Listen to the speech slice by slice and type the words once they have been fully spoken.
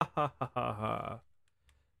ha ha ha ha.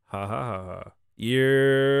 Ha ha ha ha. Yeah.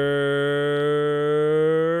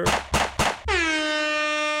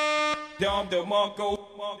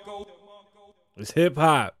 It's hip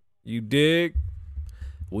hop. You dig?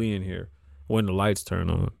 We in here when the lights turn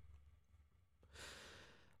on.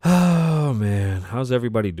 Oh man, how's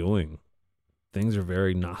everybody doing? Things are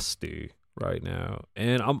very nasty right now.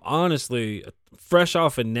 And I'm honestly fresh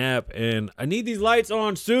off a nap and I need these lights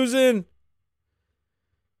on, Susan.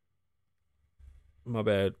 My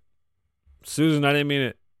bad. Susan, I didn't mean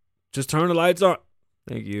it. Just turn the lights on.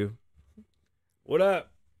 Thank you. What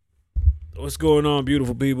up? What's going on,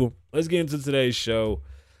 beautiful people? Let's get into today's show.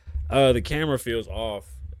 The camera feels off.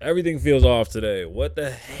 Everything feels off today. What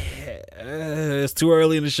the heck? It's too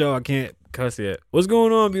early in the show. I can't cuss yet. What's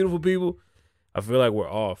going on, beautiful people? I feel like we're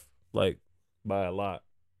off, like, by a lot.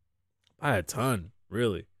 By a ton,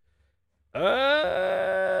 really. 2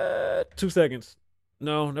 seconds.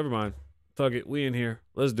 No, never mind. Fuck it. We in here.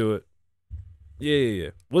 Let's do it.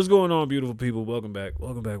 Yeah. What's going on, beautiful people? Welcome back.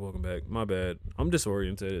 My bad. I'm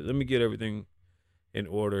disoriented. Let me get everything in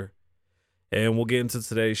order. And we'll get into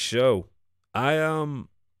today's show. I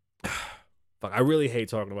really hate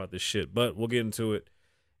talking about this shit, but we'll get into it.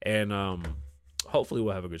 And hopefully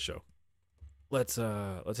we'll have a good show. Let's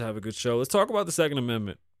have a good show. Let's talk about the Second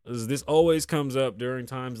Amendment. This always comes up during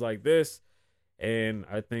times like this. And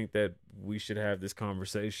I think that we should have this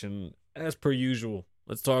conversation as per usual.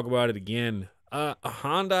 Let's talk about it again.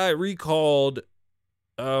 Hyundai recalled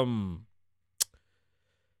damn.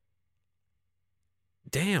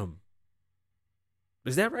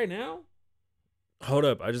 Is that right now? Hold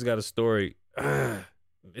up, I just got a story.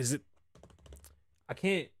 Is it? I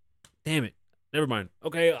can't. Damn it. Never mind.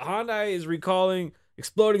 Okay, Hyundai is recalling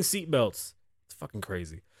exploding seatbelts. It's fucking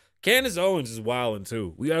crazy. Candace Owens is wilding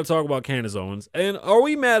too. We got to talk about Candace Owens. And are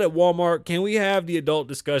we mad at Walmart? Can we have the adult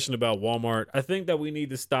discussion about Walmart? I think that we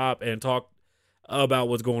need to stop and talk about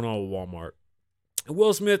what's going on with Walmart.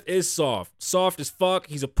 Will Smith is soft as fuck.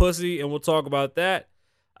 He's a pussy, and we'll talk about that.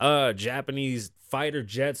 Japanese fighter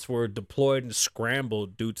jets were deployed and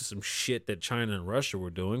scrambled due to some shit that China and Russia were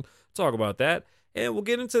doing. Talk about that. And we'll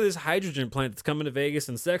get into this hydrogen plant that's coming to Vegas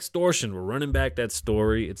and sextortion. We're running back that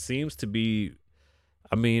story. It seems to be,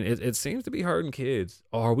 it seems to be hurting kids.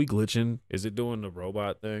 Oh, are we glitching? Is it doing the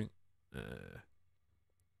robot thing?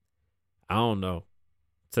 I don't know.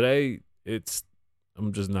 Today, it's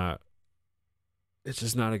just not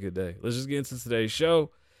a good day. Let's just get into today's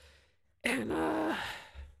show. And,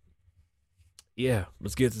 yeah,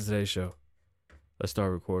 let's get to today's show. Let's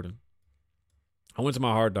start recording. I went to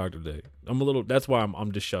my heart doctor today. That's why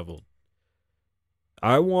I'm disheveled.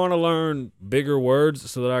 I want to learn bigger words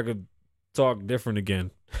so that I could talk different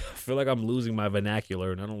again. I feel like I'm losing my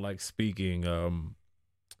vernacular and I don't like speaking. I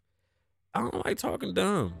don't like talking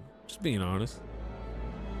dumb. Just being honest.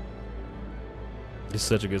 It's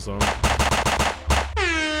such a good song.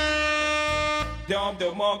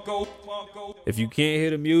 If you can't hear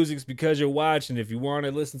the music, it's because you're watching. If you want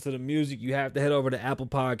to listen to the music, you have to head over to Apple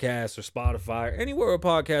Podcasts or Spotify or anywhere a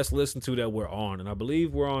podcast listen to that we're on. And I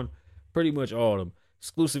believe we're on pretty much all of them.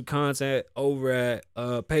 Exclusive content over at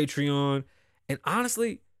Patreon. And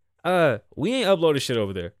honestly, we ain't uploading shit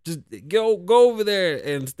over there. Just go over there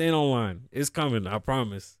and stand online. It's coming. I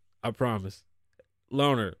promise.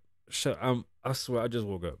 Loner, I swear, I just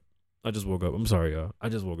woke up. I'm sorry, y'all. I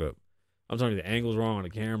just woke up. I'm telling you, the angle's wrong on the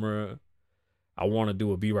camera. I want to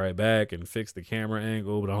do a be right back and fix the camera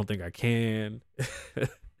angle, but I don't think I can.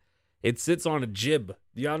 It sits on a jib.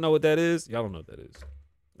 Do y'all know what that is? Y'all don't know what that is.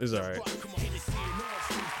 It's all right.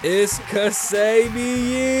 It's Kasabian.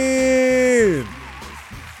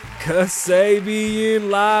 Kasabian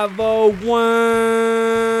Live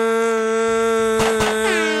 01.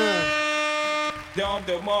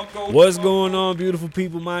 What's going on, beautiful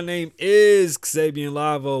people? My name is Kasabian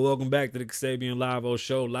Lavo. Welcome back to the Kasabian Lavo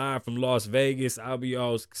Show, live from Las Vegas. I'll be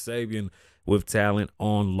y'all's Kasabian with talent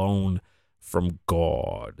on loan from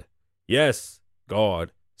God. Yes,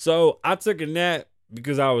 God. So I took a nap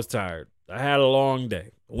because I was tired. I had a long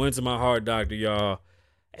day. I went to my heart doctor, y'all,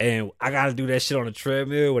 and I got to do that shit on the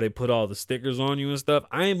treadmill where they put all the stickers on you and stuff.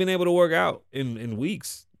 I ain't been able to work out in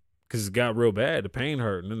weeks because it got real bad. The pain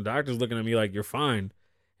hurt. And then the doctor's looking at me like, you're fine.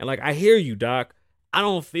 And like, I hear you, doc. I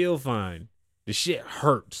don't feel fine. The shit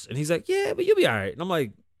hurts. And he's like, yeah, but you'll be all right. And I'm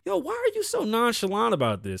like, yo, why are you so nonchalant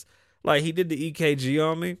about this? Like, he did the EKG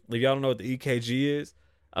on me. If y'all don't know what the EKG is,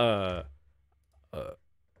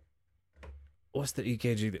 what's the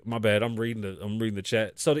EKG? My bad. I'm reading the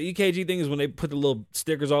chat. So the EKG thing is when they put the little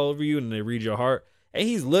stickers all over you and they read your heart. And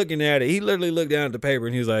he's looking at it. He literally looked down at the paper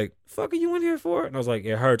and he was like, fuck are you in here for? And I was like,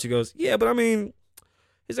 it hurts. He goes, yeah, but I mean,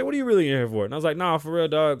 He said, what are you really in here for? And I was like, nah, for real,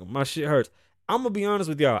 dog. My shit hurts. I'm going to be honest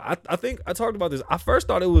with y'all. I think I talked about this. I first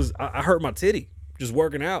thought it was, I hurt my titty just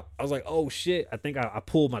working out. I was like, oh shit. I think I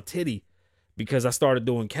pulled my titty because I started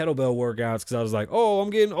doing kettlebell workouts because I was like, oh, I'm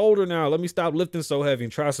getting older now. Let me stop lifting so heavy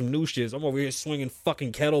and try some new shits. I'm over here swinging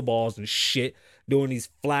fucking kettlebells and shit, doing these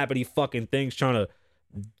flappity fucking things, trying to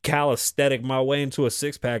calisthenic my way into a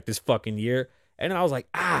six-pack this fucking year. And then I was like,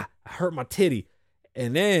 I hurt my titty.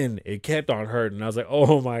 And then it kept on hurting. I was like,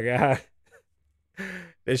 oh my God.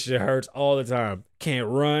 This shit hurts all the time. Can't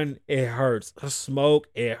run, it hurts. Smoke,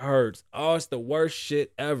 it hurts. Oh, it's the worst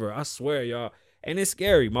shit ever. I swear, y'all. And it's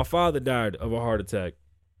scary. My father died of a heart attack.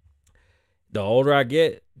 The older I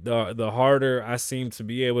get, the harder I seem to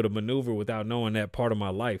be able to maneuver without knowing that part of my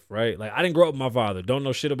life, right? Like, I didn't grow up with my father. Don't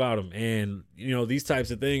know shit about him. And, you know, these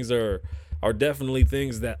types of things are definitely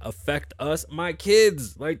things that affect us. My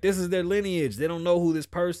kids, like, this is their lineage. They don't know who this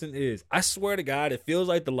person is. I swear to God, it feels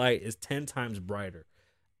like the light is 10 times brighter.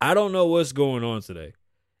 I don't know what's going on today.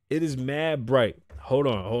 It is mad bright. Hold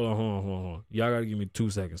on. Y'all gotta give me 2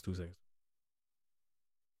 seconds.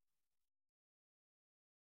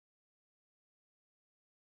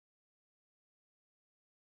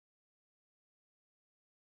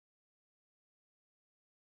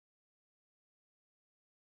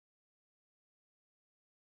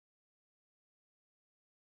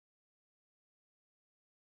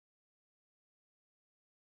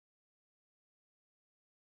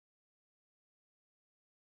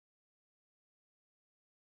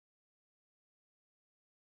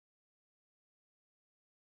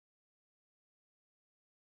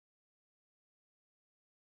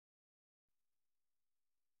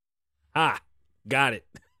 Got it.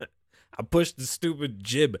 I pushed the stupid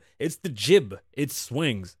jib. It's the jib. It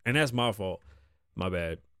swings, and that's my fault. My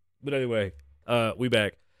bad. But anyway, we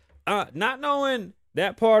back. Not knowing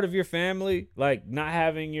that part of your family, like not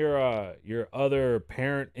having your other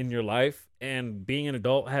parent in your life and being an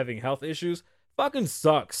adult having health issues, fucking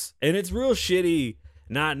sucks. And it's real shitty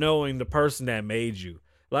not knowing the person that made you.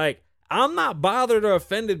 Like, I'm not bothered or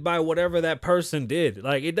offended by whatever that person did.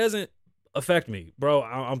 Like, it doesn't affect me, bro.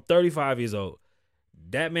 I'm 35 years old.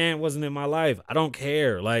 That man wasn't in my life. I don't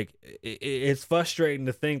care. Like, it's frustrating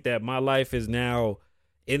to think that my life is now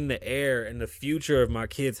in the air and the future of my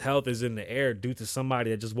kids' health is in the air due to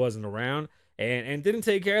somebody that just wasn't around and didn't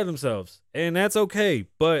take care of themselves. And that's okay.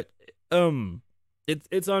 But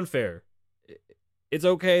it's unfair. It's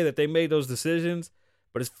okay that they made those decisions,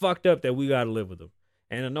 but it's fucked up that we gotta live with them.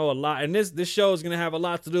 And I know a lot, and this show is gonna have a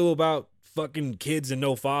lot to do about fucking kids and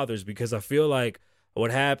no fathers, because I feel like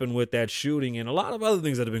what happened with that shooting and a lot of other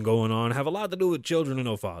things that have been going on have a lot to do with children and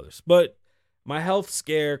no fathers. But my health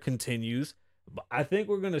scare continues. I think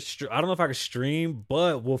we're gonna. I don't know if I can stream,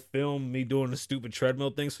 but we'll film me doing the stupid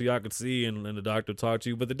treadmill thing so y'all could see and the doctor talk to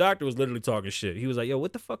you. But the doctor was literally talking shit. He was like, "Yo,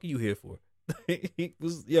 what the fuck are you here for?" He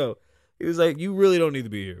was like, "You really don't need to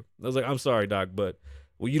be here." I was like, "I'm sorry, doc, but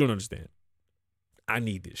well, you don't understand. I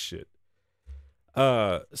need this shit."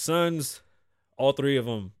 Sons, all three of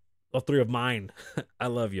them, all three of mine. I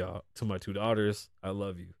love y'all. To my two daughters, I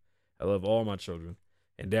love you. I love all my children,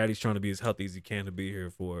 and Daddy's trying to be as healthy as he can to be here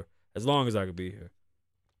for as long as I could be here.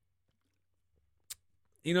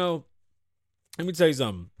 You know, let me tell you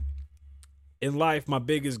something. In life, my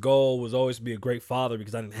biggest goal was always to be a great father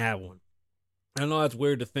because I didn't have one. I know that's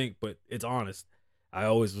weird to think, but it's honest. I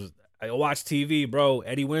watch TV, bro.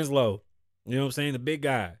 Eddie Winslow. You know what I'm saying? The big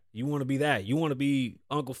guy. You want to be that. You want to be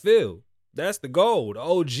Uncle Phil. That's the goal. The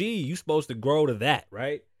OG. You supposed to grow to that,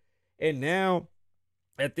 right? And now,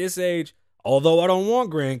 at this age, although I don't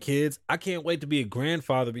want grandkids, I can't wait to be a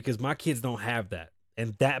grandfather because my kids don't have that.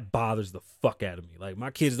 And that bothers the fuck out of me. Like, my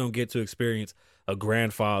kids don't get to experience a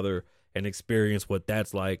grandfather and experience what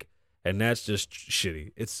that's like. And that's just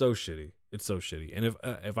shitty. It's so shitty. It's so shitty. And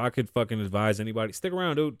if I could fucking advise anybody, stick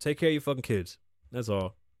around, dude. Take care of your fucking kids. That's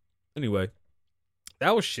all. Anyway,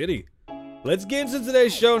 that was shitty. Let's get into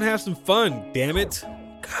today's show and have some fun, damn it.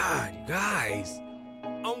 God, you guys.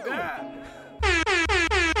 Oh, God.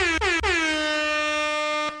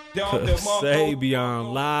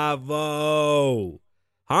 Sabian Lavo.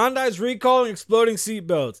 Hyundai's recalling exploding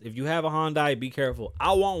seatbelts. If you have a Hyundai, be careful.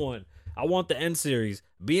 I want one. I want the N series.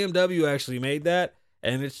 BMW actually made that,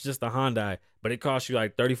 and it's just a Hyundai, but it costs you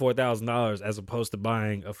like $34,000 as opposed to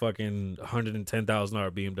buying a fucking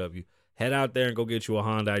 $110,000 BMW. Head out there and go get you a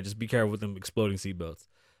Hyundai. Just be careful with them exploding seatbelts.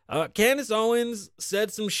 Candace Owens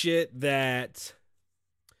said some shit that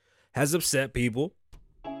has upset people,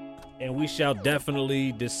 and we shall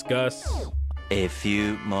definitely discuss. A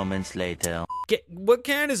few moments later. What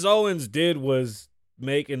Candace Owens did was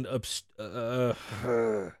make an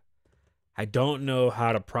how I don't know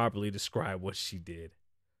how to properly describe what she did.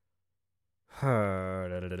 I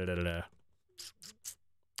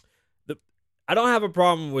don't have a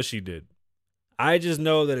problem with what she did. I just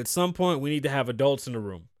know that at some point we need to have adults in the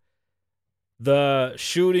room. The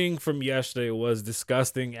shooting from yesterday was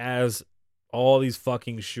disgusting, as all these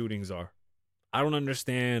fucking shootings are. I don't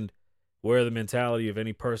understand where the mentality of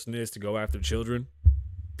any person is to go after children.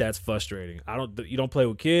 That's frustrating. You don't play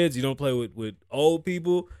with kids, you don't play with old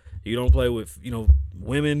people, you don't play with,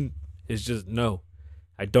 women. It's just no.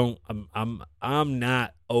 I'm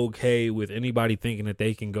not okay with anybody thinking that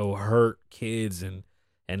they can go hurt kids and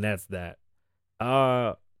that's that.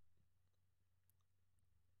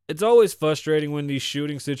 It's always frustrating when these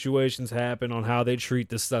shooting situations happen on how they treat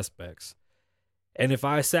the suspects. And if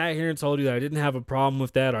I sat here and told you that I didn't have a problem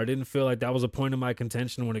with that, or I didn't feel like that was a point of my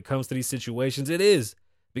contention when it comes to these situations, it is.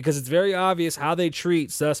 Because it's very obvious how they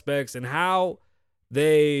treat suspects and how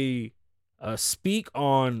they speak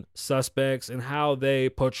on suspects and how they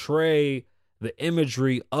portray the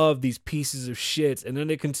imagery of these pieces of shit. And then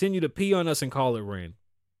they continue to pee on us and call it rain.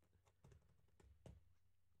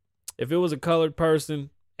 If it was a colored person,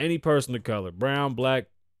 any person of color, brown, black,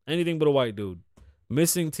 anything but a white dude,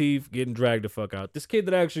 missing teeth, getting dragged the fuck out. This kid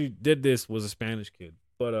that actually did this was a Spanish kid,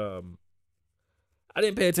 but I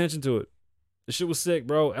didn't pay attention to it. The shit was sick,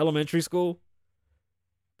 bro. Elementary school,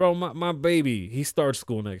 bro. My baby, he starts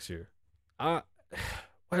school next year.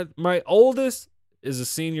 My oldest is a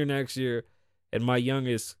senior next year, and my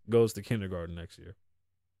youngest goes to kindergarten next year.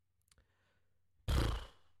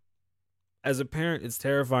 As a parent, it's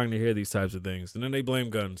terrifying to hear these types of things. And then they blame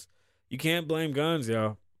guns. You can't blame guns,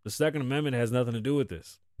 y'all. The Second Amendment has nothing to do with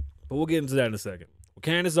this. But we'll get into that in a second. What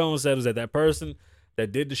Candace Owens said was that person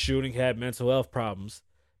that did the shooting had mental health problems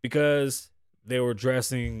because they were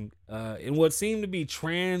dressing in what seemed to be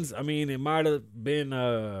trans. I mean, it might have been,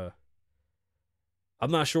 I'm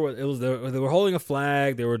not sure what it was. They were holding a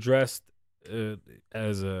flag. They were dressed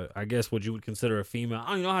as I guess what you would consider a female. I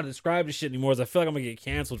don't even know how to describe this shit anymore, as I feel like I'm gonna get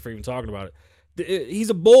canceled for even talking about it. He's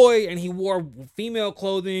a boy and he wore female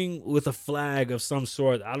clothing with a flag of some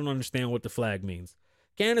sort. I don't understand what the flag means.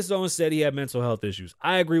 Candace Owens said he had mental health issues.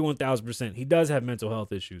 I agree 1000%. He does have mental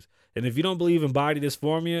health issues. And if you don't believe in body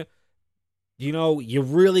dysphoria, you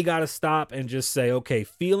really got to stop and just say, okay,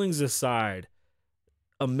 feelings aside,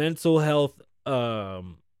 a mental health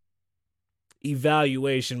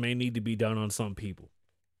evaluation may need to be done on some people.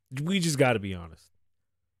 We just got to be honest.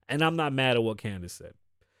 And I'm not mad at what Candace said.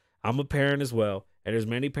 I'm a parent as well, and there's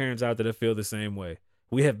many parents out there that feel the same way.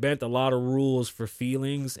 We have bent a lot of rules for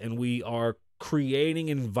feelings, and we are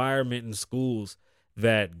creating an environment in schools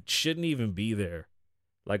that shouldn't even be there.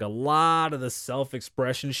 Like, a lot of the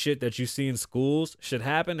self-expression shit that you see in schools should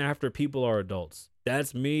happen after people are adults.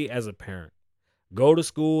 That's me as a parent. Go to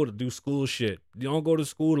school to do school shit. You don't go to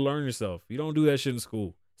school to learn yourself. You don't do that shit in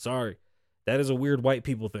school. Sorry. That is a weird white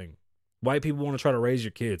people thing. White people want to try to raise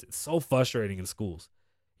your kids. It's so frustrating in schools.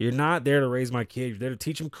 You're not there to raise my kids. You're there to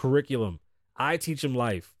teach them curriculum. I teach them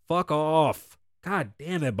life. Fuck off. God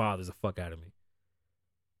damn, that bothers the fuck out of me.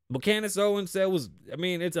 What Candace Owens said was,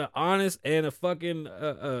 it's an honest and a fucking,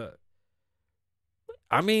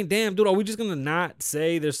 damn, dude, are we just going to not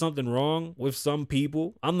say there's something wrong with some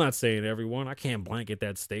people? I'm not saying everyone. I can't blanket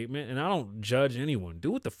that statement, and I don't judge anyone.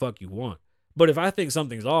 Do what the fuck you want. But if I think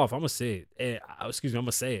something's off, I'm going to say it. I'm going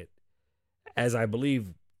to say it. As I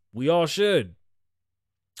believe we all should.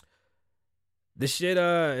 This shit,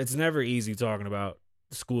 it's never easy talking about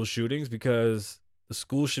school shootings because the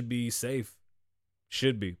school should be safe.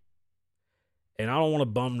 Should be. And I don't want to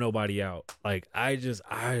bum nobody out. Like, I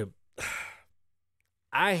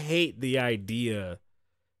hate the idea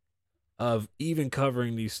of even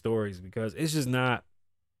covering these stories because it's just not,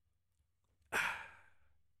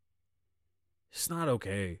 it's not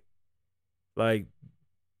okay. Like,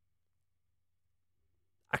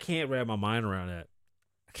 I can't wrap my mind around that.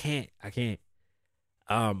 I can't.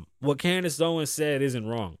 What Candace Owens said isn't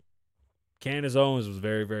wrong. Candace Owens was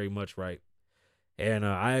very, very much right. And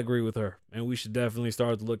I agree with her. And we should definitely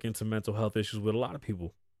start to look into mental health issues with a lot of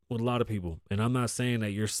people. And I'm not saying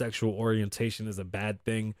that your sexual orientation is a bad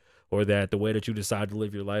thing or that the way that you decide to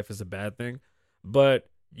live your life is a bad thing. But,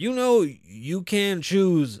 you can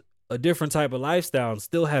choose a different type of lifestyle and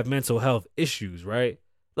still have mental health issues, right?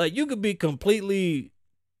 Like, you could be completely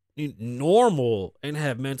normal and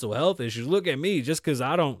have mental health issues. Look at me. Just because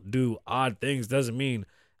I don't do odd things doesn't mean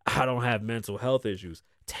I don't have mental health issues.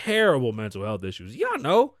 Terrible mental health issues. Y'all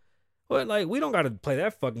know. But, like, we don't got to play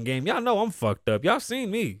that fucking game. Y'all know I'm fucked up. Y'all seen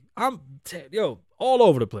me. I'm, all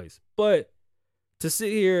over the place. But to sit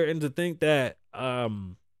here and to think that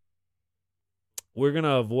we're going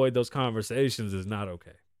to avoid those conversations is not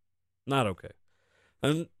okay. Not okay.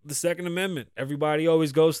 And the Second Amendment, everybody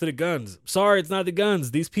always goes to the guns. Sorry, it's not the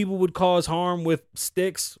guns. These people would cause harm with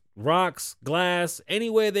sticks, rocks, glass, any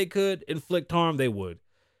way they could inflict harm, they would.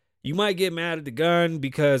 You might get mad at the gun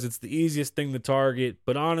because it's the easiest thing to target,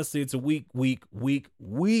 but honestly, it's a weak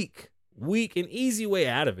and easy way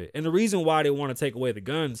out of it. And the reason why they want to take away the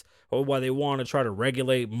guns or why they want to try to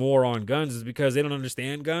regulate more on guns is because they don't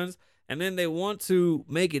understand guns. And then they want to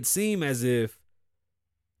make it seem as if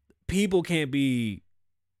people can't be...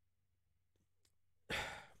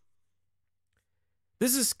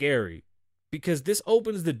 This is scary because this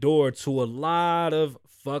opens the door to a lot of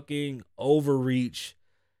fucking overreach.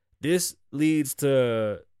 This leads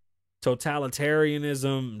to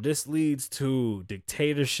totalitarianism. This leads to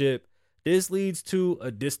dictatorship. This leads to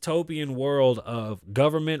a dystopian world of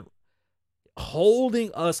government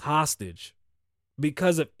holding us hostage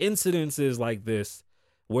because of incidences like this,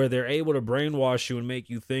 where they're able to brainwash you and make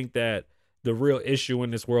you think that the real issue in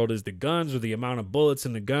this world is the guns or the amount of bullets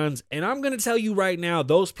in the guns. And I'm going to tell you right now,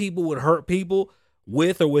 those people would hurt people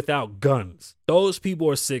with or without guns. Those people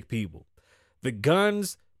are sick people. The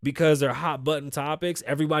guns, because they're hot button topics,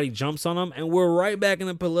 everybody jumps on them, and we're right back in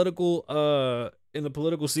the political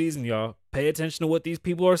season, y'all. Pay attention to what these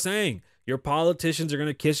people are saying. Your politicians are going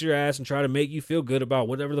to kiss your ass and try to make you feel good about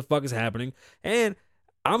whatever the fuck is happening. And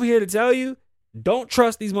I'm here to tell you, don't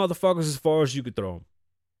trust these motherfuckers as far as you could throw them.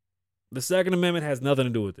 The Second Amendment has nothing to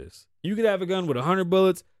do with this. You could have a gun with 100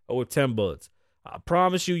 bullets or with 10 bullets. I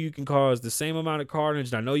promise you can cause the same amount of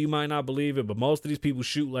carnage. And I know you might not believe it, but most of these people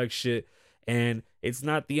shoot like shit. And it's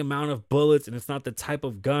not the amount of bullets and it's not the type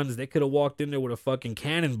of guns. They could have walked in there with a fucking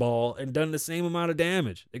cannonball and done the same amount of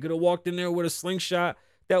damage. They could have walked in there with a slingshot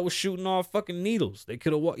that was shooting off fucking needles. They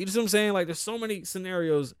could have walked. You know what I'm saying? Like, there's so many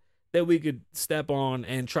scenarios that we could step on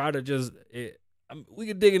and try to just... we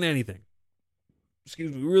could dig in anything.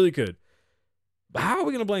 Excuse me, we really could. But how are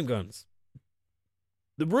we going to blame guns?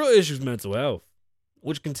 The real issue is mental health,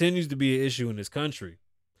 which continues to be an issue in this country.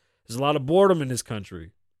 There's a lot of boredom in this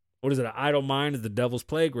country. What is it? An idle mind is the devil's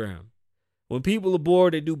playground. When people are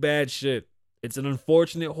bored, they do bad shit. It's an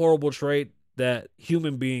unfortunate, horrible trait that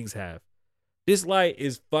human beings have. This light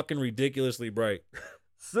is fucking ridiculously bright.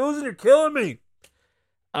 Susan, you're killing me.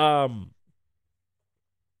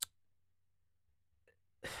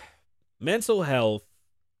 Mental health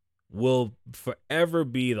will forever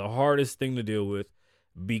be the hardest thing to deal with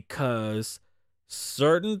because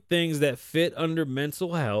certain things that fit under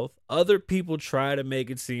mental health, other people try to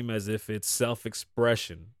make it seem as if it's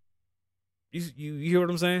self-expression. You hear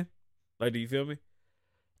what I'm saying? Like, do you feel me?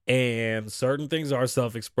 And certain things are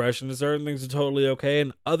self-expression and certain things are totally okay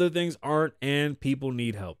and other things aren't, and people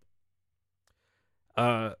need help.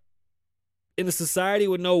 In a society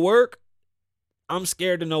with no work, I'm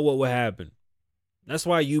scared to know what will happen. That's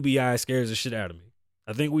why UBI scares the shit out of me.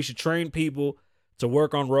 I think we should train people to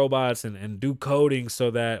work on robots and do coding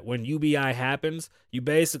so that when UBI happens, you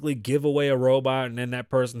basically give away a robot and then that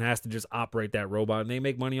person has to just operate that robot and they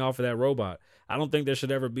make money off of that robot. I don't think there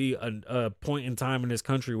should ever be a point in time in this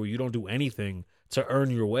country where you don't do anything to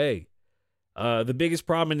earn your way. The biggest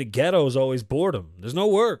problem in the ghetto is always boredom. There's no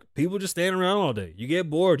work. People just stand around all day. You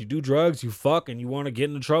get bored, you do drugs, you fuck, and you want to get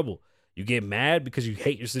into trouble. You get mad because you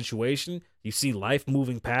hate your situation. You see life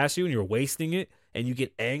moving past you and you're wasting it, and you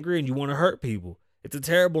get angry and you want to hurt people. It's a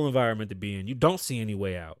terrible environment to be in. You don't see any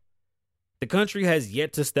way out. The country has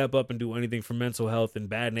yet to step up and do anything for mental health in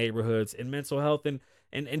bad neighborhoods and mental health and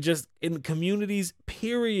just in communities,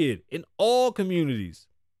 period. In all communities.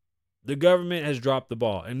 The government has dropped the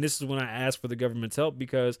ball. And this is when I ask for the government's help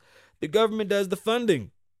because the government does the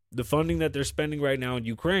funding. The funding that they're spending right now in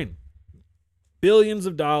Ukraine. Billions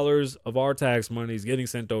of dollars of our tax money is getting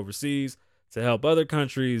sent overseas to help other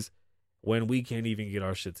countries when we can't even get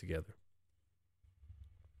our shit together.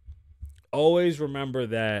 Always remember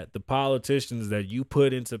that the politicians that you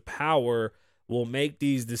put into power will make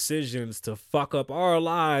these decisions to fuck up our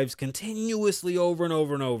lives continuously over and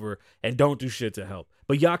over and over and don't do shit to help.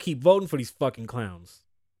 But y'all keep voting for these fucking clowns.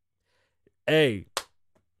 Hey,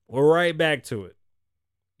 we're right back to it.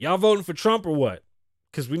 Y'all voting for Trump or what?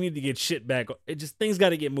 Because we need to get shit back. Things got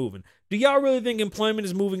to get moving. Do y'all really think employment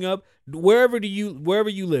is moving up? Wherever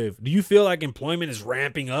you live, do you feel like employment is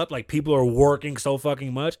ramping up? Like people are working so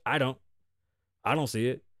fucking much? I don't see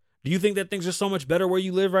it. Do you think that things are so much better where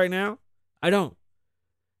you live right now? I don't.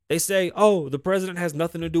 They say, oh, the president has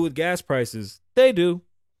nothing to do with gas prices. They do.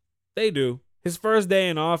 His first day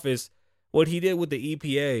in office, what he did with the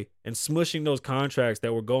EPA and smushing those contracts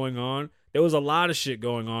that were going on, there was a lot of shit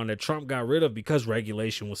going on that Trump got rid of because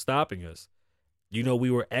regulation was stopping us. You know, we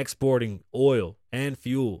were exporting oil and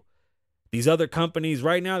fuel. These other companies,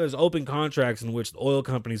 right now, there's open contracts in which the oil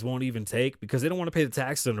companies won't even take because they don't want to pay the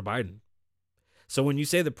taxes under Biden. So when you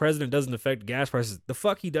say the president doesn't affect gas prices, the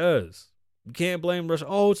fuck he does. You can't blame Russia.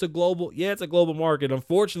 Oh, it's a global market.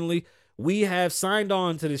 Unfortunately, we have signed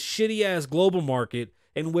on to this shitty ass global market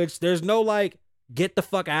in which there's no like get the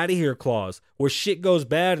fuck out of here clause where shit goes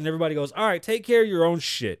bad and everybody goes, all right, take care of your own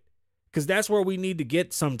shit. Because that's where we need to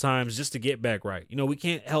get sometimes just to get back right. You know, we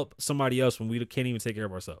can't help somebody else when we can't even take care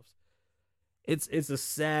of ourselves. It's a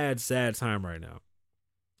sad, sad time right now.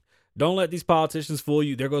 Don't let these politicians fool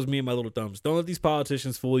you. There goes me and my little thumbs. Don't let these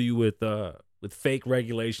politicians fool you with fake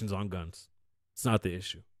regulations on guns. It's not the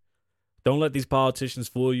issue. Don't let these politicians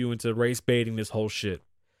fool you into race baiting this whole shit.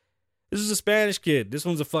 This is a Spanish kid. This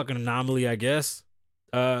one's a fucking anomaly, I guess.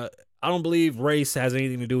 I don't believe race has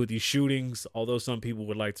anything to do with these shootings, although some people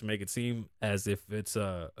would like to make it seem as if it's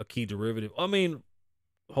a key derivative. I mean,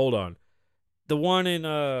 hold on. The one in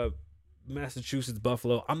Massachusetts,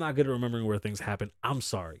 Buffalo, I'm not good at remembering where things happen. I'm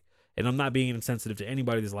sorry. And I'm not being insensitive to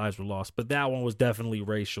anybody whose lives were lost, but that one was definitely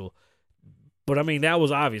racial. But I mean, that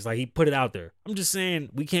was obvious. Like, he put it out there. I'm just saying,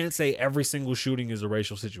 we can't say every single shooting is a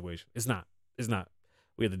racial situation. It's not. It's not.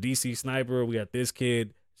 We had the DC sniper. We got this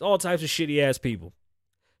kid. It's all types of shitty ass people.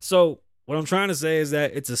 So what I'm trying to say is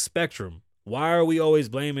that it's a spectrum. Why are we always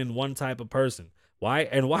blaming one type of person? Why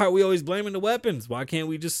are we always blaming the weapons? Why can't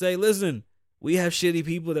we just say, listen, we have shitty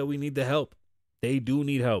people that we need to help. They do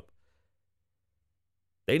need help.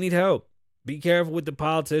 They need help. Be careful with the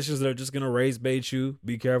politicians that are just going to race bait you.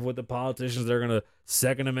 Be careful with the politicians that are going to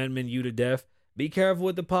Second Amendment you to death. Be careful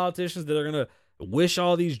with the politicians that are going to wish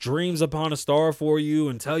all these dreams upon a star for you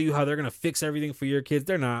and tell you how they're going to fix everything for your kids.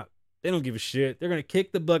 They're not. They don't give a shit. They're going to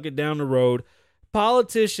kick the bucket down the road.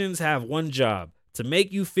 Politicians have one job: to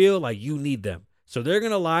make you feel like you need them. So they're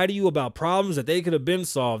going to lie to you about problems that they could have been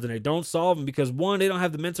solved, and they don't solve them because, one, they don't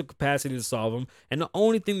have the mental capacity to solve them, and the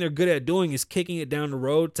only thing they're good at doing is kicking it down the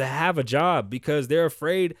road to have a job because they're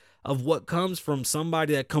afraid of what comes from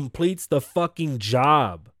somebody that completes the fucking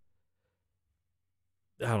job.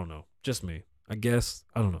 I don't know. Just me. I guess.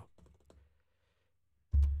 I don't know.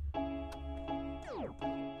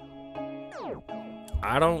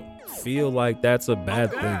 I don't feel like that's a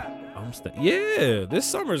bad thing. Yeah, this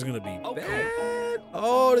summer's gonna be bad.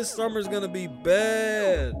 Oh, this summer's gonna be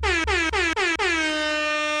bad.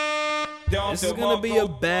 This is gonna be a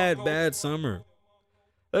bad summer.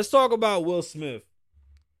 Let's talk about Will Smith.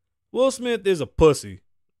 Will Smith is a pussy.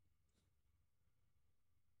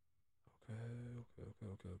 Okay.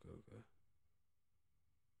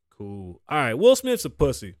 Cool. All right, Will Smith's a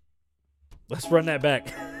pussy. Let's run that back.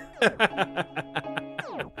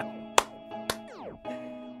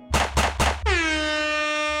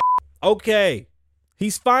 Okay,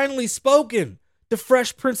 he's finally spoken. The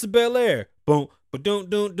Fresh Prince of Bel-Air. Boom, but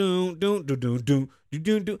don't. I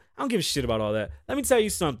don't give a shit about all that. Let me tell you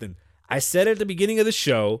something. I said at the beginning of the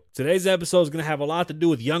show, today's episode is going to have a lot to do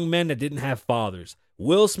with young men that didn't have fathers.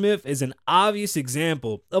 Will Smith is an obvious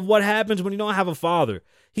example of what happens when you don't have a father.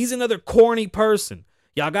 He's another corny person.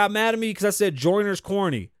 Y'all got mad at me because I said Joyner's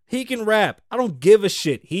corny. He can rap. I don't give a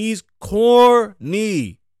shit. He's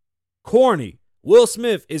corny. Corny. Will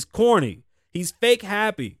Smith is corny. He's fake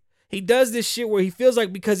happy. He does this shit where he feels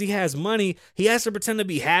like because he has money, he has to pretend to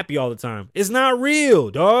be happy all the time. It's not real,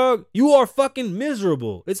 dog. You are fucking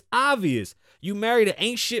miserable. It's obvious. You married an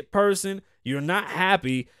ain't shit person. You're not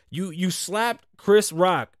happy. You slapped Chris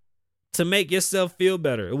Rock to make yourself feel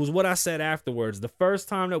better. It was what I said afterwards. The first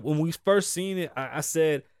time that when we first seen it, I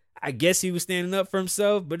said, I guess he was standing up for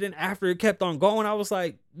himself. But then after it kept on going, I was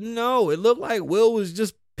like, no, it looked like Will was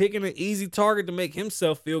just picking an easy target to make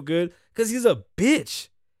himself feel good because he's a bitch.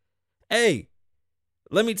 Hey,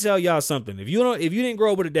 let me tell y'all something. If you didn't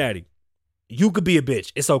grow up with a daddy, you could be a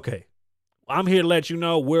bitch. It's okay. I'm here to let you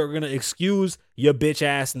know we're going to excuse your bitch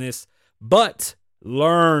assness, but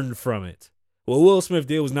learn from it. What Will Smith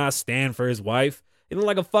did was not stand for his wife. He looked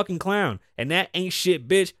like a fucking clown. And that ain't shit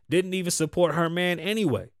bitch didn't even support her man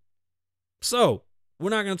anyway. So, we're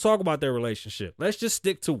not going to talk about their relationship. Let's just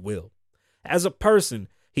stick to Will. As a person,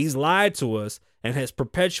 he's lied to us and has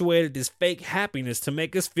perpetuated this fake happiness to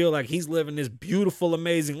make us feel like he's living this beautiful,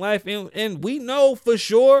 amazing life. And we know for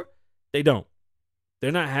sure they don't.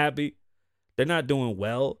 They're not happy. They're not doing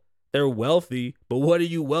well. They're wealthy. But what are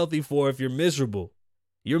you wealthy for if you're miserable?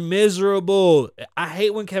 You're miserable. I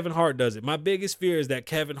hate when Kevin Hart does it. My biggest fear is that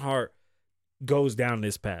Kevin Hart goes down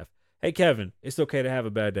this path. Hey, Kevin, it's okay to have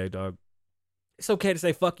a bad day, dog. It's okay to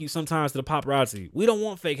say fuck you sometimes to the paparazzi. We don't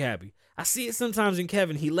want fake happy. I see it sometimes in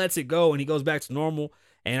Kevin. He lets it go and he goes back to normal.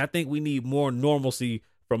 And I think we need more normalcy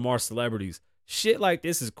from our celebrities. Shit like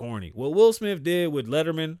this is corny. What Will Smith did with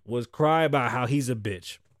Letterman was cry about how he's a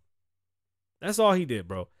bitch. That's all he did,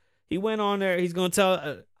 bro. He went on there. He's gonna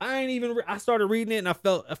tell. I started reading it and I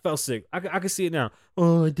felt sick. I can see it now.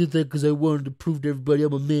 Oh, I did that because I wanted to prove to everybody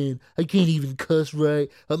I'm a man. I can't even cuss right.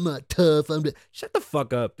 I'm not tough. Shut the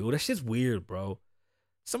fuck up, dude. That shit's weird, bro.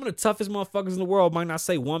 Some of the toughest motherfuckers in the world might not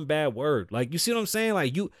say one bad word. Like, you see what I'm saying?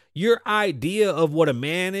 Like, your idea of what a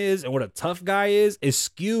man is and what a tough guy is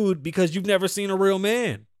skewed because you've never seen a real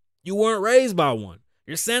man. You weren't raised by one.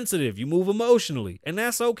 You're sensitive. You move emotionally, and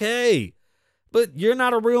that's okay. But you're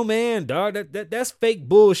not a real man, dog. That's fake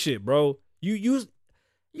bullshit, bro. You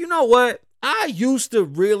know what? I used to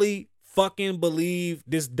really fucking believe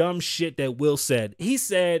this dumb shit that Will said. He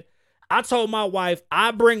said, I told my wife,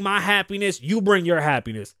 I bring my happiness, you bring your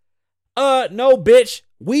happiness. No, bitch.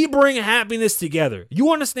 We bring happiness together.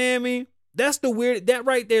 You understand me? That's the weird. That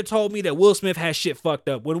right there told me that Will Smith has shit fucked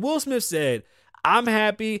up. When Will Smith said, I'm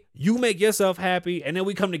happy, you make yourself happy, and then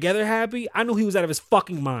we come together happy, I knew he was out of his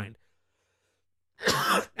fucking mind.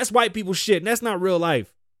 That's white people shit, and that's not real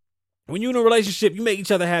life. When you in a relationship, you make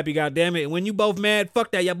each other happy, goddammit. And when you both mad,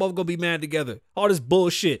 fuck that, y'all both gonna be mad together. All this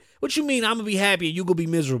bullshit. What you mean I'm gonna be happy and you gonna be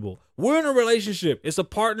miserable? We're in a relationship. It's a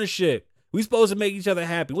partnership. We supposed to make each other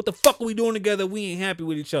happy. What the fuck are we doing together? We ain't happy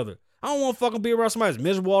with each other. I don't want to fucking be around somebody that's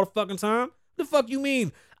miserable all the fucking time. What the fuck you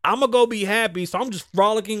mean? I'm gonna go be happy, so I'm just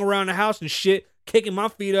frolicking around the house and shit, kicking my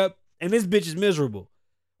feet up, and this bitch is miserable.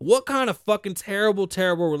 What kind of fucking terrible,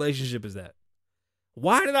 terrible relationship is that?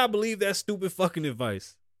 Why did I believe that stupid fucking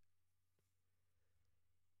advice?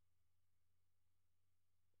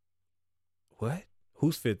 What?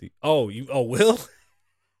 Who's 50? Oh, Will?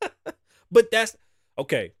 But that's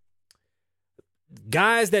okay.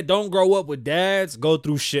 Guys that don't grow up with dads go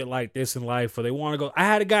through shit like this in life, or they want to go. I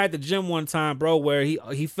had a guy at the gym one time, bro, where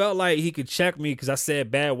he felt like he could check me because I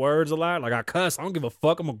said bad words a lot. Like, I cuss. I don't give a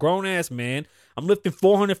fuck. I'm a grown ass man. I'm lifting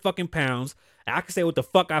 400 fucking pounds. I can say what the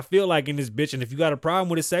fuck I feel like in this bitch. And if you got a problem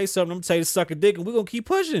with it, say something. I'm gonna tell you to suck a dick, and we're gonna keep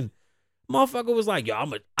pushing. Motherfucker was like, yo,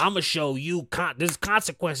 I'm gonna show you there's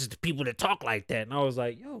consequences to people that talk like that. And I was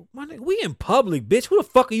like, yo, my nigga, we in public, bitch. Who the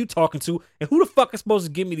fuck are you talking to? And who the fuck is supposed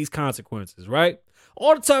to give me these consequences, right?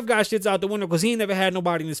 All the tough guy shit's out the window because he ain't never had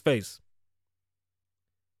nobody in his face.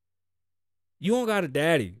 You don't got a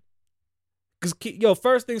daddy. Because, yo,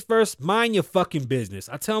 first things first, mind your fucking business.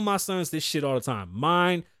 I tell my sons this shit all the time.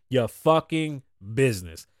 Mind your fucking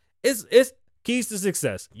business. It's keys to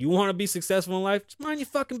success. You want to be successful in life? Just mind your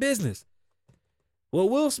fucking business. What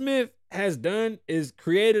Will Smith has done is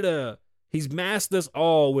he's masked us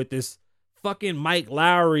all with this fucking Mike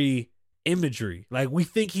Lowrey imagery. Like, we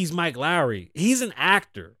think he's Mike Lowrey. He's an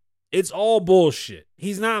actor. It's all bullshit.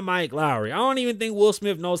 He's not Mike Lowrey. I don't even think Will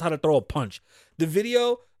Smith knows how to throw a punch. The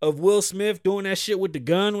video of Will Smith doing that shit with the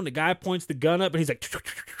gun, when the guy points the gun up and he's like,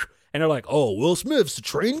 and they're like, oh, Will Smith's a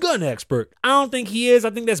trained gun expert. I don't think he is. I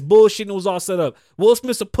think that's bullshit and it was all set up. Will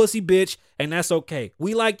Smith's a pussy bitch, and that's okay.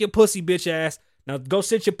 We like your pussy bitch ass. Now go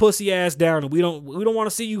sit your pussy ass down, and we don't want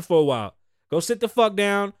to see you for a while. Go sit the fuck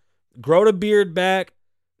down, grow the beard back,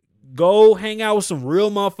 go hang out with some real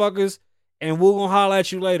motherfuckers, and we're gonna holler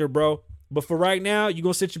at you later, bro. But for right now, you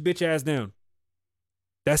gonna sit your bitch ass down.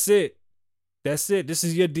 That's it. That's it. This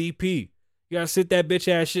is your DP. You gotta sit that bitch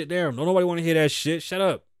ass shit down. Don't nobody want to hear that shit. Shut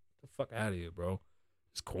up. Get the fuck out of here, bro.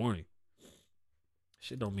 It's corny.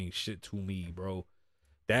 Shit don't mean shit to me, bro.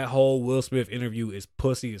 That whole Will Smith interview is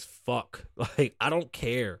pussy as fuck. Like, I don't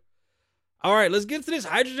care. All right, let's get to this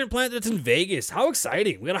hydrogen plant that's in Vegas. How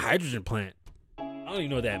exciting. We got a hydrogen plant. I don't even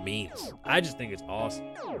know what that means. I just think it's awesome.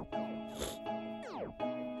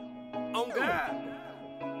 Oh, God.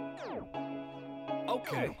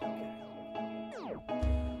 Okay.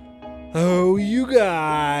 Oh, you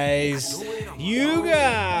guys. You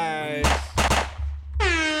guys.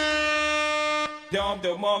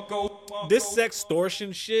 This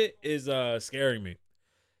sextortion shit is scaring me.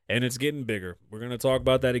 And it's getting bigger. We're going to talk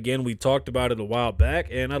about that again. We talked about it a while back,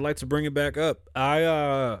 and I'd like to bring it back up.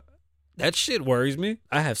 That shit worries me.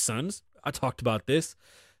 I have sons. I talked about this.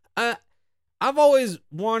 I've always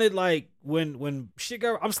wanted, like, when shit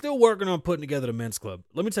got... I'm still working on putting together the men's club.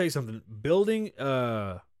 Let me tell you something. Building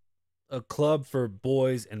a club for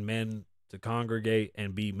boys and men to congregate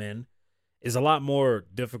and be men is a lot more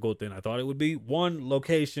difficult than I thought it would be. One,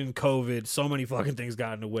 location, COVID, so many fucking things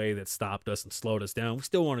got in the way that stopped us and slowed us down. We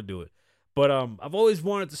still want to do it. But I've always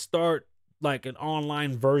wanted to start like an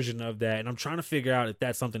online version of that, and I'm trying to figure out if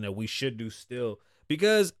that's something that we should do still.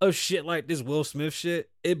 Because of shit like this Will Smith shit,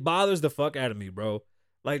 it bothers the fuck out of me, bro.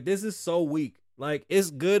 Like, this is so weak. Like, it's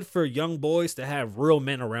good for young boys to have real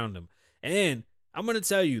men around them. And I'm going to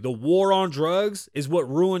tell you, the war on drugs is what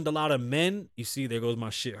ruined a lot of men. You see, there goes my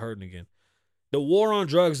shit hurting again. The war on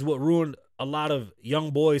drugs is what ruined a lot of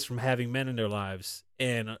young boys from having men in their lives.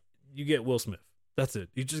 And you get Will Smith. That's it.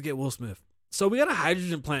 You just get Will Smith. So we got a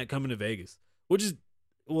hydrogen plant coming to Vegas, which is,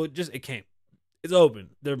 well, it came. It's open.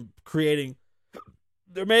 They're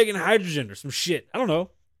making hydrogen or some shit. I don't know.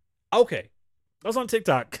 Okay. I was on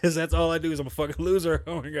TikTok because that's all I do is I'm a fucking loser.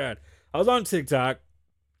 Oh my God. I was on TikTok.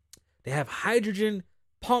 They have hydrogen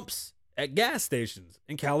pumps at gas stations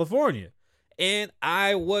in California. And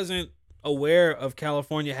I wasn't aware of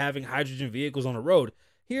California having hydrogen vehicles on the road.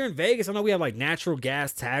 Here in Vegas, I know we have like natural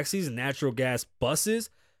gas taxis and natural gas buses.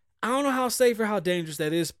 I don't know how safe or how dangerous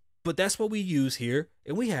that is, but that's what we use here.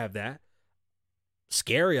 And we have that.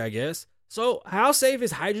 Scary, I guess. So how safe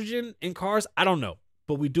is hydrogen in cars? I don't know.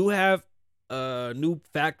 But we do have a new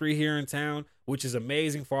factory here in town, which is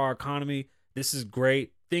amazing for our economy. This is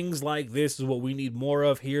great. Things like this is what we need more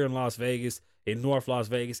of here in Las Vegas, in North Las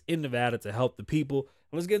Vegas, in Nevada, to help the people.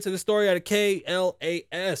 Let's get into the story out of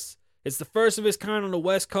KLAS. It's the first of its kind on the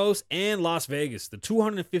West Coast and Las Vegas. The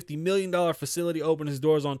 $250 million facility opened its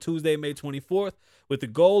doors on Tuesday, May 24th, with the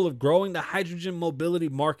goal of growing the hydrogen mobility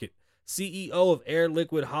market. CEO of Air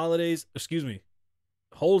Liquide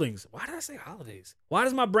Holdings. Why did I say holidays? Why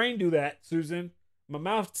does my brain do that, Susan? My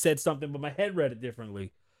mouth said something, but my head read it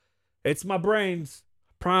differently. It's my brain's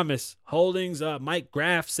promise. Holdings, Mike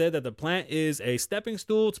Graff said that the plant is a stepping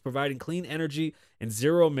stool to providing clean energy and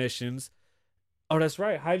zero emissions. Oh, that's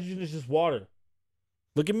right. Hydrogen is just water.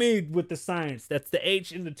 Look at me with the science. That's the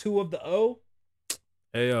H and the 2 of the O.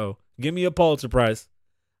 Hey, yo, give me a Pulitzer Prize.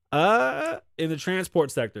 In the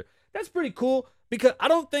transport sector. That's pretty cool because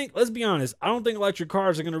let's be honest, I don't think electric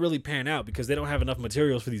cars are going to really pan out because they don't have enough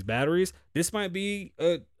materials for these batteries. This might be,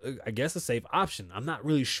 I guess, a safe option. I'm not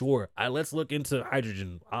really sure. Let's look into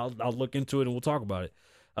hydrogen. I'll look into it and we'll talk about it.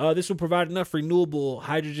 This will provide enough renewable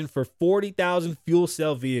hydrogen for 40,000 fuel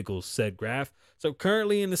cell vehicles, said Graff. So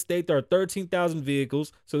currently in the state, there are 13,000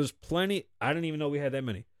 vehicles. So there's plenty. I didn't even know we had that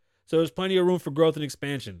many. So there's plenty of room for growth and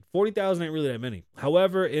expansion. 40,000 ain't really that many.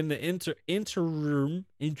 However, in the interim,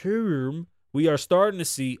 we are starting to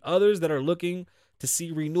see others that are looking to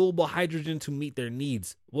see renewable hydrogen to meet their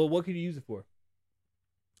needs. Well, what could you use it for?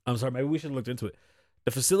 I'm sorry, maybe we should have looked into it.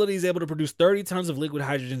 The facility is able to produce 30 tons of liquid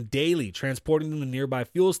hydrogen daily, transporting them to nearby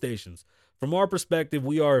fuel stations. From our perspective,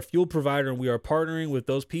 we are a fuel provider and we are partnering with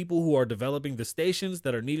those people who are developing the stations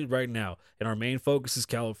that are needed right now. And our main focus is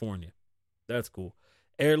California. That's cool.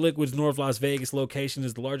 Air Liquide's North Las Vegas location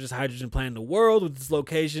is the largest hydrogen plant in the world, with its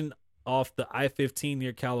location off the I-15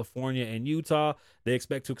 near California and Utah. They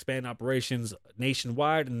expect to expand operations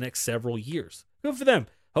nationwide in the next several years. Good for them.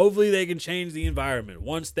 Hopefully they can change the environment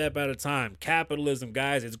one step at a time. Capitalism,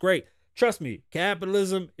 guys, it's great. Trust me,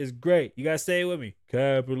 capitalism is great. You guys say it with me.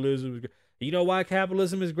 Capitalism is great. You know why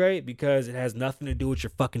capitalism is great? Because it has nothing to do with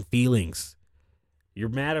your fucking feelings. You're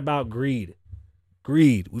mad about greed.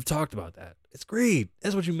 Greed. We've talked about that. It's greed.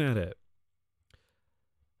 That's what you're mad at.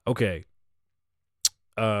 Okay.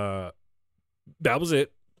 That was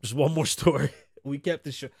it. Just one more story. We kept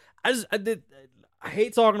the show. I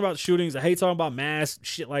hate talking about shootings. I hate talking about mass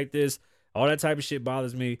shit like this. All that type of shit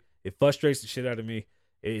bothers me. It frustrates the shit out of me.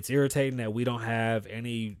 It's irritating that we don't have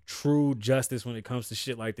any true justice when it comes to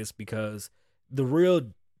shit like this, because the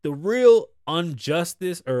real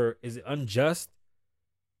injustice, or is it unjust?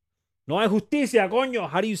 No hay justicia, coño.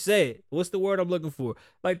 How do you say it? What's the word I'm looking for?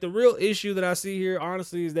 Like, the real issue that I see here,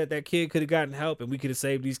 honestly, is that kid could have gotten help and we could have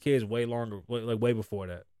saved these kids way longer, like way before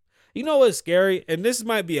that. You know what's scary? And this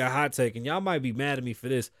might be a hot take, and y'all might be mad at me for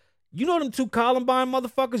this. You know them 2 Columbine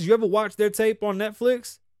motherfuckers? You ever watch their tape on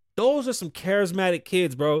Netflix? Those are some charismatic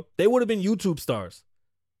kids, bro. They would have been YouTube stars.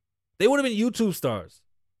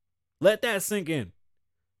 Let that sink in.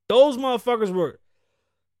 Those motherfuckers were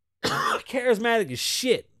charismatic as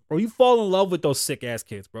shit. Bro, you fall in love with those sick ass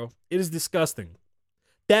kids, bro. It is disgusting.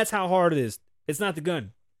 That's how hard it is. It's not the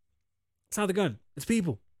gun. It's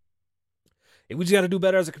people. And we just got to do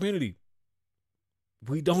better as a community.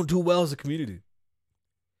 We don't do well as a community.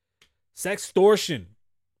 Sextortion.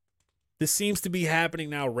 This seems to be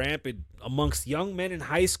happening now rampant amongst young men in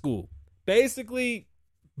high school. Basically,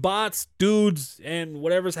 bots, dudes, and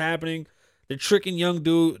whatever's happening, they're tricking young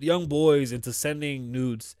boys into sending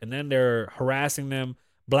nudes, and then they're harassing them,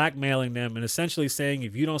 blackmailing them, and essentially saying,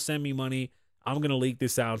 if you don't send me money, I'm going to leak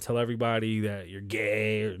this out and tell everybody that you're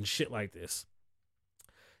gay and shit like this.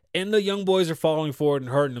 And the young boys are falling for it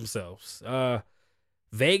and hurting themselves.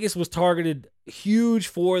 Vegas was targeted huge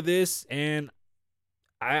for this, and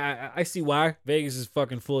I see why. Vegas is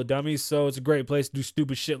fucking full of dummies, so it's a great place to do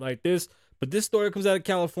stupid shit like this. But this story comes out of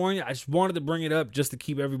California. I just wanted to bring it up just to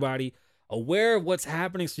keep everybody aware of what's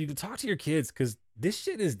happening so you can talk to your kids, because this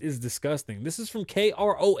shit is disgusting. This is from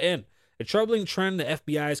KRON. A troubling trend the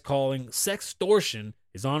FBI is calling sextortion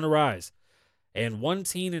is on the rise. And one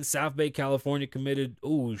teen in South Bay, California committed,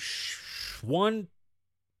 I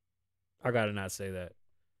gotta not say that.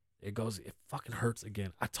 It fucking hurts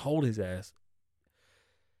again. I told his ass.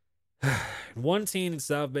 One teen in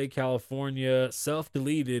South Bay, California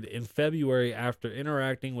self-deleted in February after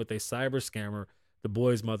interacting with a cyber scammer, the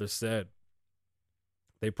boy's mother said.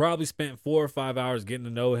 They probably spent 4 or 5 hours getting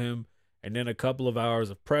to know him and then a couple of hours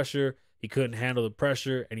of pressure. He couldn't handle the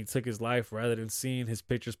pressure and he took his life rather than seeing his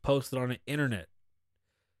pictures posted on the internet.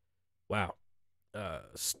 Wow.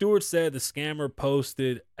 Stewart said the scammer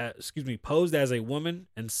posed as a woman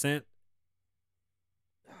and sent.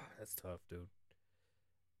 That's tough, dude.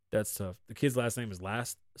 That's tough. The kid's last name is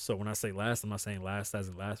Last. So when I say Last, I'm not saying Last as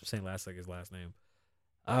in last. I'm saying Last like his last name.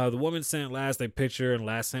 The woman sent Last a picture and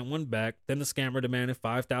Last sent one back. Then the scammer demanded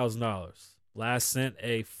 $5,000. Last sent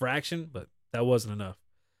a fraction, but that wasn't enough.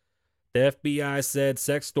 The FBI said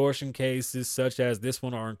sextortion cases such as this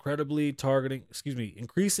one are increasingly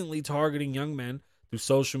targeting young men through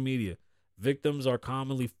social media. Victims are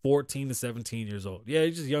commonly 14 to 17 years old. Yeah,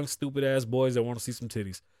 just young, stupid ass boys that want to see some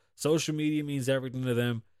titties. Social media means everything to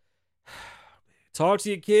them. Talk to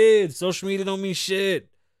your kids. Social media don't mean shit.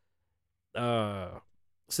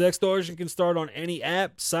 Sextortion can start on any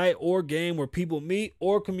app, site, or game where people meet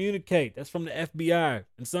or communicate. That's from the FBI.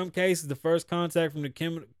 In some cases, the first contact from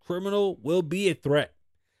the criminal will be a threat.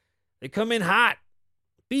 They come in hot.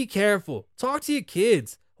 Be careful. Talk to your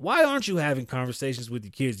kids. Why aren't you having conversations with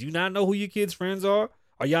your kids? Do you not know who your kids' friends are?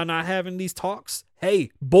 Are y'all not having these talks?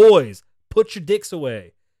 Hey, boys, put your dicks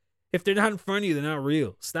away. If they're not in front of you, they're not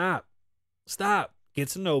real. Stop. Get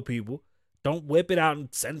to know people. Don't whip it out and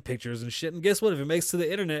send pictures and shit. And guess what? If it makes it to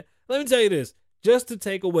the internet, let me tell you this, just to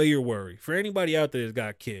take away your worry, for anybody out there that's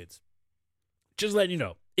got kids, just letting you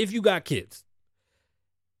know, if you got kids,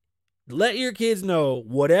 let your kids know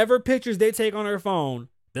whatever pictures they take on their phone,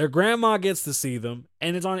 their grandma gets to see them,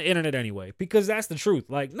 and it's on the internet anyway, because that's the truth.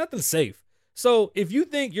 Like, nothing's safe. So if you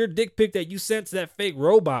think your dick pic that you sent to that fake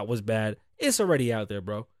robot was bad, it's already out there,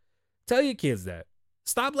 bro. Tell your kids that.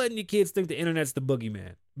 Stop letting your kids think the internet's the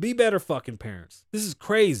boogeyman. Be better fucking parents. This is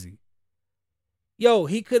crazy. Yo,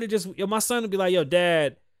 he could have my son would be like, yo,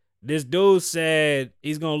 dad, this dude said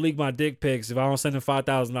he's going to leak my dick pics if I don't send him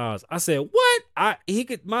 $5,000. I said, what?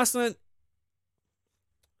 My son,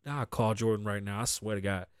 I'll call Jordan right now. I swear to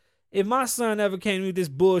God. If my son ever came to me with this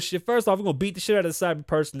bullshit, first off, I'm going to beat the shit out of the cyber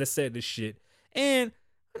person that said this shit. And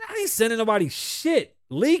I ain't sending nobody shit.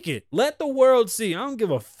 Leak it. Let the world see. I don't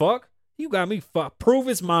give a fuck. You got me fucked. Prove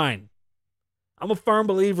it's mine. I'm a firm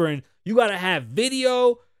believer in you got to have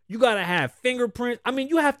video. You got to have fingerprints. I mean,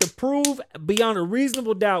 you have to prove beyond a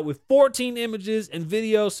reasonable doubt with 14 images and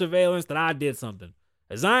video surveillance that I did something.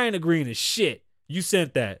 As I ain't agreeing to shit. You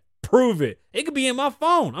sent that. Prove it. It could be in my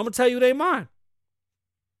phone. I'm going to tell you they mine.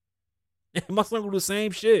 My son will do the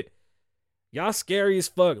same shit. Y'all scary as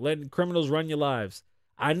fuck letting criminals run your lives.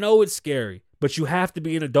 I know it's scary, but you have to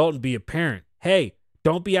be an adult and be a parent. Hey,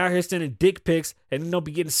 don't be out here sending dick pics and then don't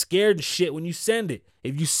be getting scared and shit when you send it.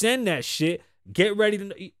 If you send that shit, get ready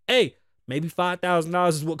to, hey, maybe $5,000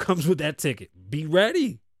 is what comes with that ticket. Be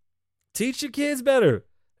ready. Teach your kids better.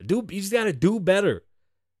 You just got to do better.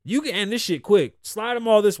 You can end this shit quick. Slide them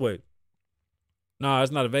all this way. Nah,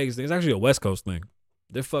 it's not a Vegas thing. It's actually a West Coast thing.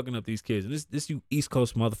 They're fucking up these kids. And this you East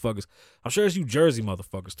Coast motherfuckers. I'm sure it's you Jersey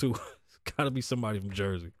motherfuckers too. It's got to be somebody from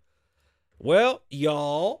Jersey. Well,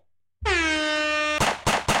 y'all.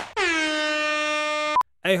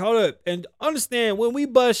 Hey, hold up. And understand, when we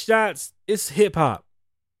bust shots, it's hip-hop.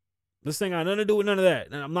 This thing got nothing to do with none of that.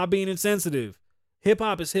 And I'm not being insensitive.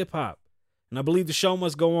 Hip-hop is hip-hop. And I believe the show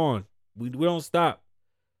must go on. We don't stop.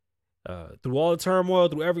 Through all the turmoil,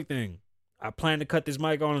 through everything, I plan to cut this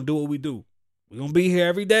mic on and do what we do. We're going to be here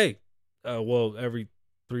every day. Every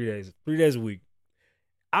 3 days. 3 days a week.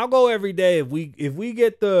 I'll go every day. If we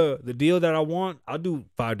get the deal that I want, I'll do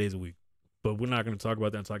 5 days a week. But we're not going to talk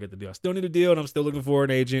about that until I get the deal. I still need a deal, and I'm still looking for an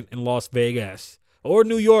agent in Las Vegas. Or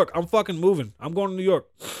New York. I'm fucking moving. I'm going to New York.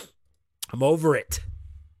 I'm over it.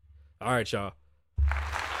 All right, y'all.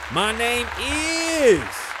 My name is...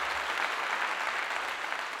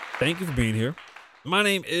 Thank you for being here. My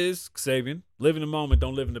name is Xavian. Live in the moment.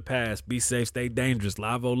 Don't live in the past. Be safe. Stay dangerous.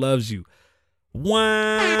 Lavo loves you.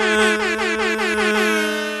 Wow.